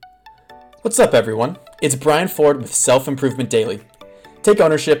What's up, everyone? It's Brian Ford with Self Improvement Daily. Take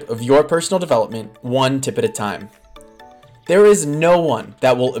ownership of your personal development one tip at a time. There is no one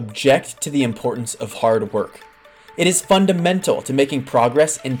that will object to the importance of hard work. It is fundamental to making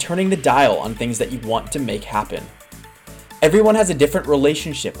progress and turning the dial on things that you want to make happen. Everyone has a different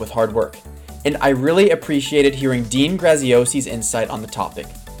relationship with hard work, and I really appreciated hearing Dean Graziosi's insight on the topic.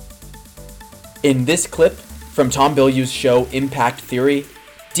 In this clip from Tom Bilyeu's show Impact Theory,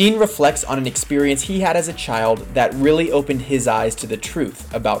 Dean reflects on an experience he had as a child that really opened his eyes to the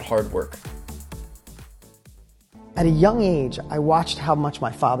truth about hard work. At a young age, I watched how much my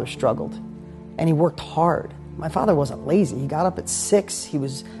father struggled, and he worked hard. My father wasn't lazy. He got up at 6. He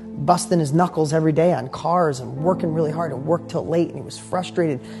was busting his knuckles every day on cars and working really hard and worked till late, and he was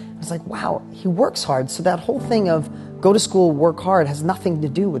frustrated. I was like, wow, he works hard. So that whole thing of go to school, work hard has nothing to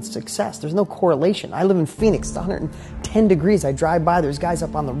do with success. There's no correlation. I live in Phoenix. It's 110 degrees. I drive by. There's guys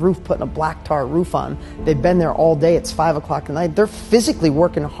up on the roof putting a black tar roof on. They've been there all day. It's 5 o'clock at night. They're physically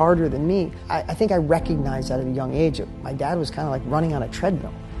working harder than me. I think I recognized that at a young age. My dad was kind of like running on a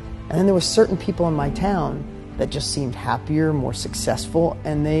treadmill. And then there were certain people in my town that just seemed happier, more successful,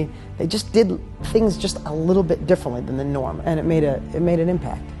 and they just did things just a little bit differently than the norm, and it made an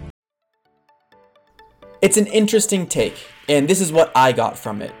impact. It's an interesting take, and this is what I got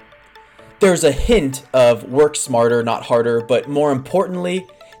from it. There's a hint of work smarter, not harder, but more importantly,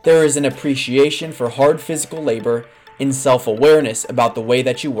 there is an appreciation for hard physical labor and self-awareness about the way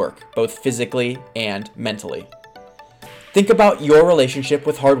that you work, both physically and mentally. Think about your relationship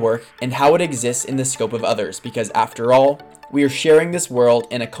with hard work and how it exists in the scope of others, because after all, we are sharing this world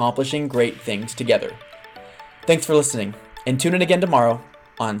and accomplishing great things together. Thanks for listening, and tune in again tomorrow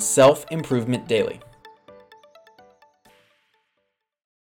on Self Improvement Daily.